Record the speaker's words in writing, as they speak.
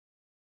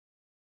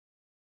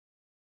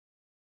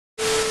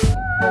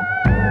What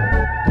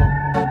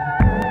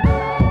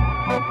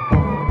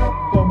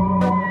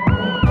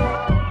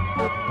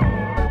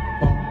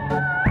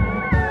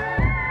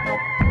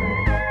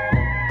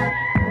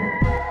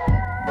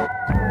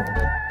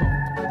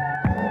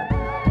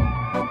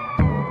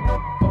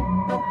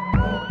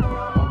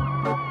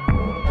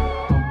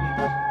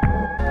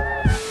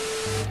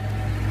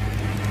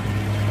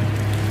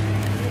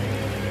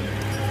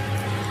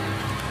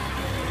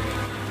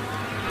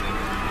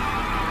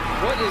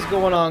is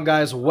going on,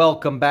 guys?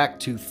 Welcome back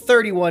to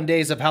 31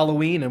 Days of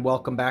Halloween, and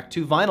welcome back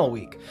to Vinyl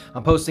Week.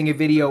 I'm posting a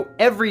video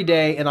every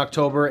day in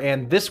October,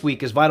 and this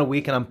week is Vinyl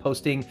Week, and I'm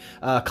posting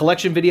a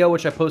collection video,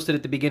 which I posted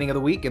at the beginning of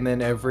the week, and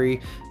then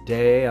every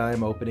day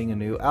I'm opening a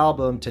new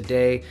album.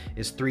 Today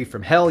is 3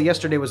 from Hell.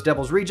 Yesterday was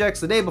Devil's Rejects.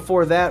 The day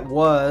before that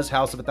was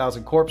House of a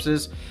Thousand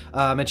Corpses.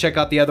 And check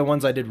out the other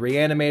ones. I did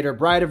Reanimator,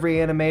 Bride of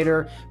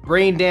Reanimator,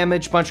 Brain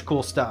Damage, bunch of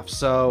cool stuff.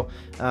 So,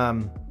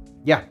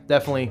 yeah,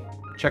 definitely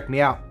check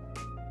me out.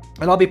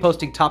 And I'll be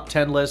posting top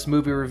 10 lists,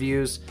 movie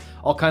reviews,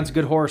 all kinds of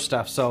good horror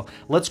stuff. So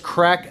let's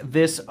crack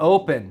this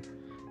open.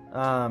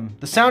 The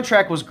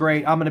soundtrack was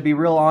great. I'm going to be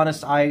real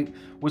honest. I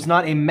was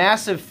not a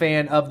massive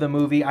fan of the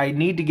movie. I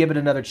need to give it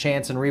another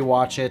chance and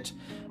rewatch it.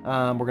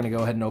 We're going to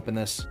go ahead and open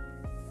this.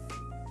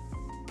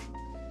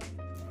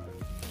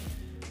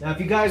 Now,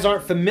 if you guys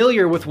aren't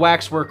familiar with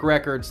Waxwork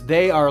Records,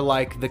 they are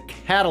like the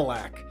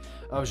Cadillac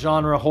of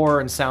genre horror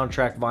and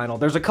soundtrack vinyl.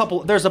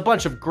 There's a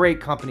bunch of great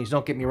companies,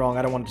 don't get me wrong,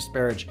 I don't want to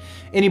disparage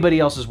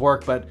anybody else's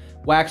work, but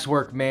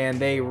Waxwork, man,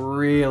 they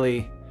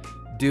really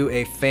do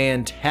a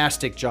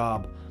fantastic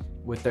job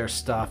with their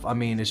stuff. I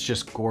mean, it's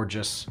just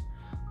gorgeous.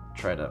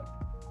 Try to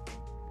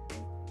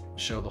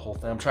show the whole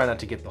thing. I'm trying not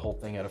to get the whole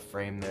thing out of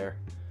frame there.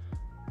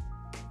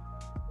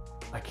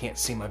 I can't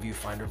see my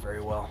viewfinder very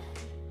well.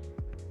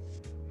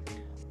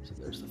 So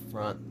there's the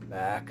front, the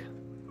back.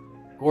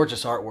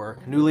 Gorgeous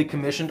artwork. Newly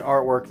commissioned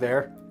artwork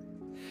there.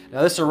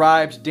 Now this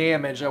arrived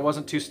damaged. I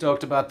wasn't too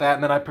stoked about that,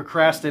 and then I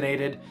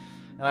procrastinated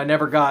and I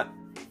never got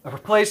a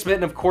replacement,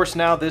 and of course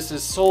now this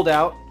is sold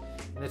out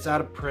and it's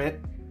out of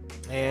print,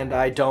 and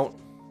I don't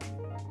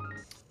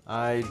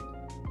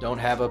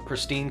have a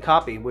pristine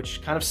copy,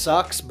 which kind of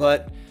sucks,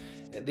 but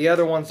the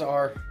other ones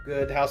are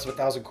good. House of a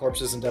Thousand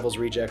Corpses and Devil's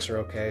Rejects are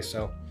okay.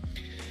 So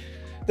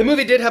the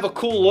movie did have a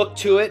cool look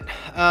to it.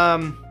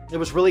 It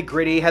was really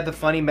gritty, had the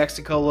funny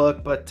Mexico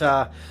look, but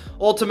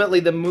ultimately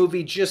the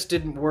movie just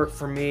didn't work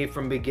for me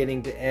from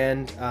beginning to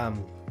end.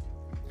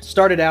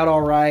 Started out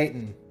all right,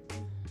 and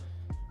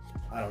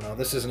I don't know,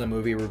 this isn't a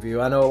movie review.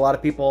 I know a lot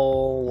of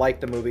people like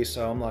the movie,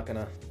 so I'm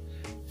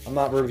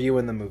not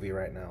reviewing the movie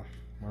right now.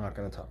 We're not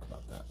going to talk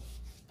about that.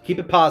 Keep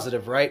it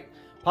positive, right?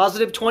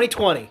 Positive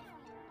 2020.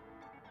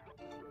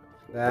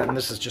 And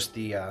this is just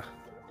the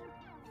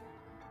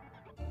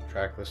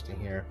track listing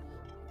here.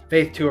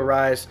 Faith to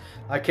Arise.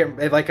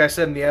 Like I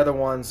said in the other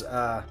ones,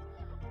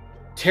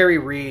 Terry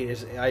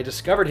Reid, I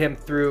discovered him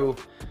through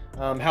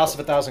House of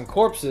a Thousand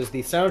Corpses,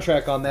 the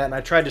soundtrack on that, and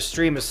I tried to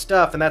stream his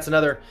stuff, and that's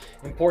another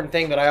important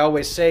thing that I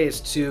always say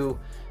is to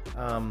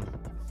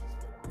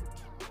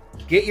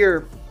get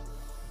your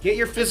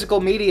physical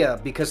media,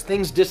 because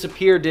things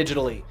disappear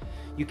digitally.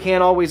 You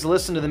can't always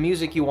listen to the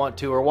music you want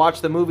to or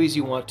watch the movies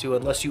you want to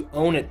unless you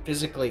own it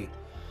physically.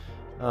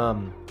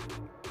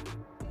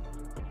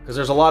 Because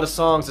there's a lot of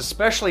songs,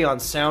 especially on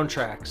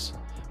soundtracks,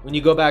 when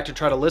you go back to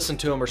try to listen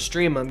to them or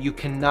stream them, you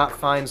cannot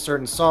find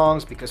certain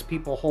songs because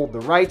people hold the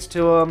rights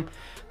to them.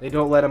 They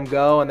don't let them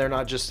go, and they're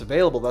not just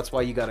available. That's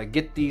why you got to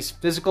get these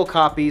physical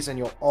copies, and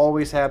you'll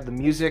always have the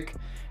music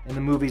and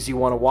the movies you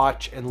want to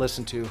watch and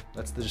listen to.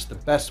 That's just the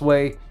best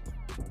way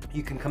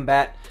you can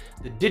combat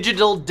the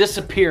digital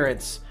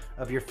disappearance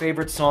of your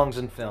favorite songs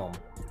and film.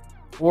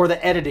 Or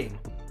the editing.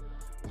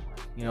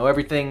 You know,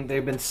 everything,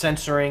 they've been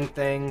censoring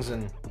things,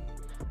 and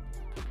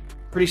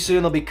pretty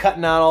soon they'll be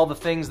cutting out all the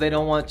things they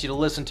don't want you to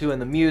listen to in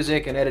the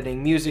music and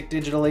editing music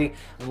digitally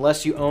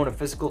unless you own a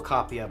physical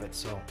copy of it.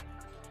 So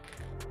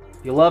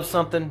if you love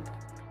something,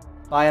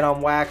 buy it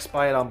on wax,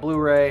 buy it on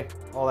Blu-ray,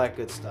 all that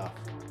good stuff.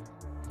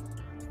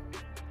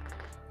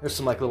 There's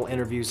some like little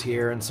interviews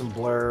here and some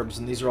blurbs,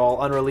 and these are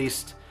all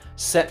unreleased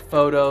set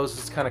photos.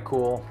 It's kind of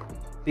cool.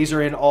 These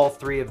are in all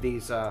three of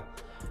the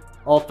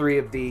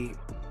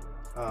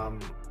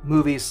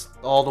movies.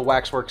 All the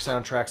Waxwork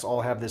soundtracks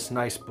all have this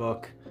nice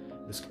book.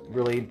 This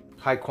really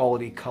high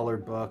quality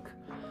colored book.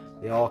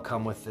 They all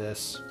come with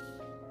this.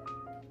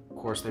 Of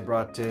course, they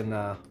brought in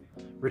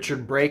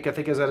Richard Brake, I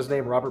think is that his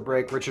name? Robert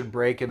Brake, Richard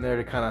Brake in there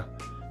to kind of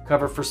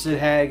cover for Sid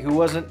Haig, who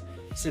wasn't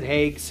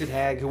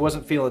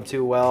feeling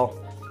too well.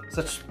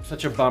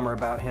 Such a bummer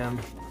about him.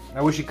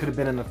 I wish he could have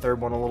been in the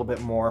third one a little bit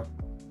more.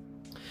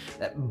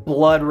 That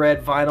blood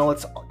red vinyl,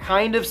 it's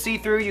kind of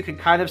see-through. You can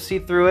kind of see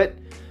through it,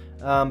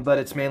 but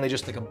it's mainly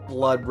just like a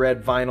blood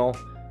red vinyl.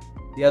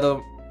 The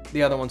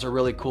other ones are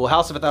really cool.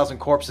 House of a Thousand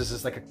Corpses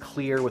is like a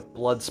clear with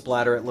blood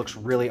splatter. It looks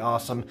really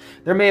awesome.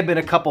 There may have been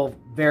a couple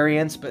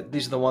variants, but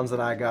these are the ones that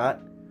I got.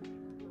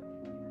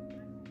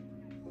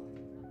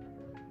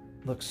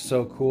 Looks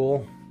so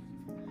cool.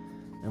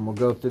 And we'll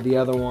go through the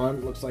other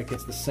one. Looks like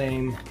it's the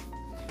same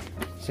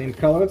Same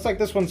color. Looks like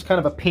this one's kind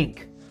of a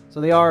pink. So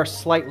they are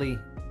slightly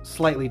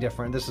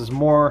different. This is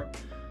more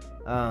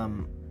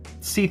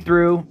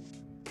see-through,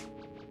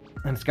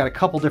 and it's got a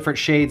couple different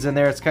shades in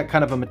there. It's got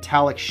kind of a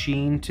metallic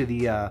sheen to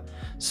the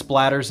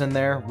splatters in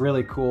there.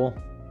 Really cool.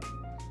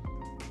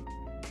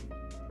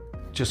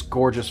 Just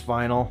gorgeous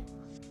vinyl.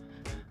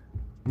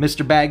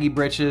 Mr. Baggy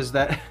Britches.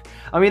 That,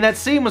 I mean, that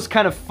scene was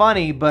kind of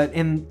funny, but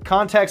in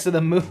context of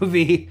the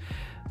movie,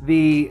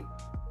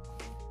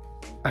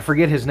 I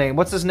forget his name.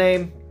 What's his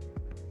name?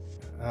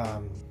 I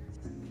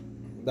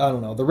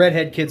don't know. The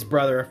redhead kid's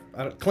brother,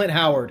 Clint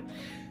Howard.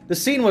 The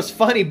scene was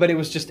funny, but it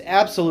was just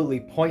absolutely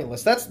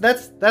pointless.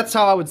 That's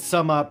how I would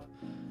sum up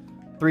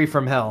 3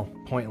 from Hell.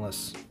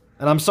 Pointless.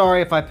 And I'm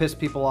sorry if I pissed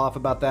people off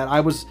about that.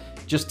 I was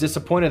just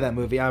disappointed in that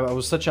movie. I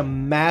was such a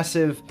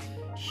massive,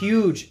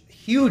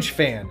 huge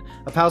fan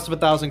of House of a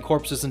Thousand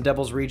Corpses and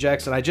Devil's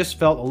Rejects, and I just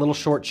felt a little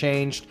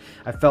shortchanged.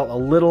 I felt a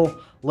little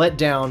let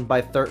down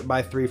by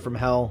 3 from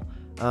Hell.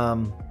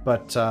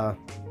 But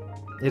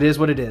it is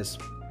what it is.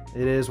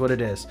 It is what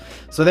it is.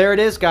 So there it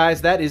is,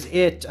 guys. That is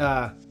it.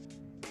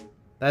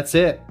 That's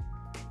it.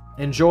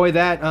 Enjoy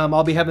that.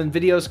 I'll be having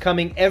videos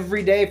coming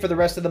every day for the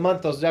rest of the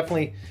month. Those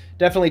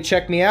definitely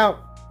check me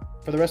out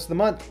for the rest of the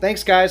month.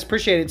 Thanks, guys.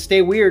 Appreciate it.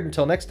 Stay weird.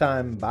 Until next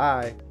time.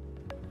 Bye.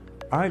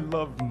 I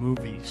love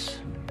movies.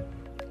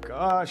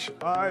 Gosh,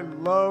 I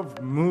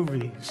love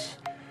movies.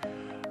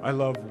 I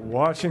love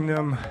watching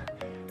them,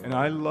 and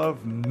I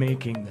love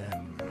making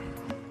them.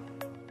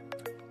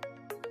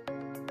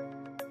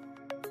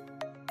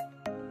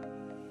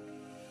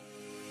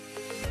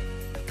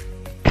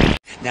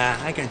 Nah,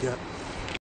 I can do it.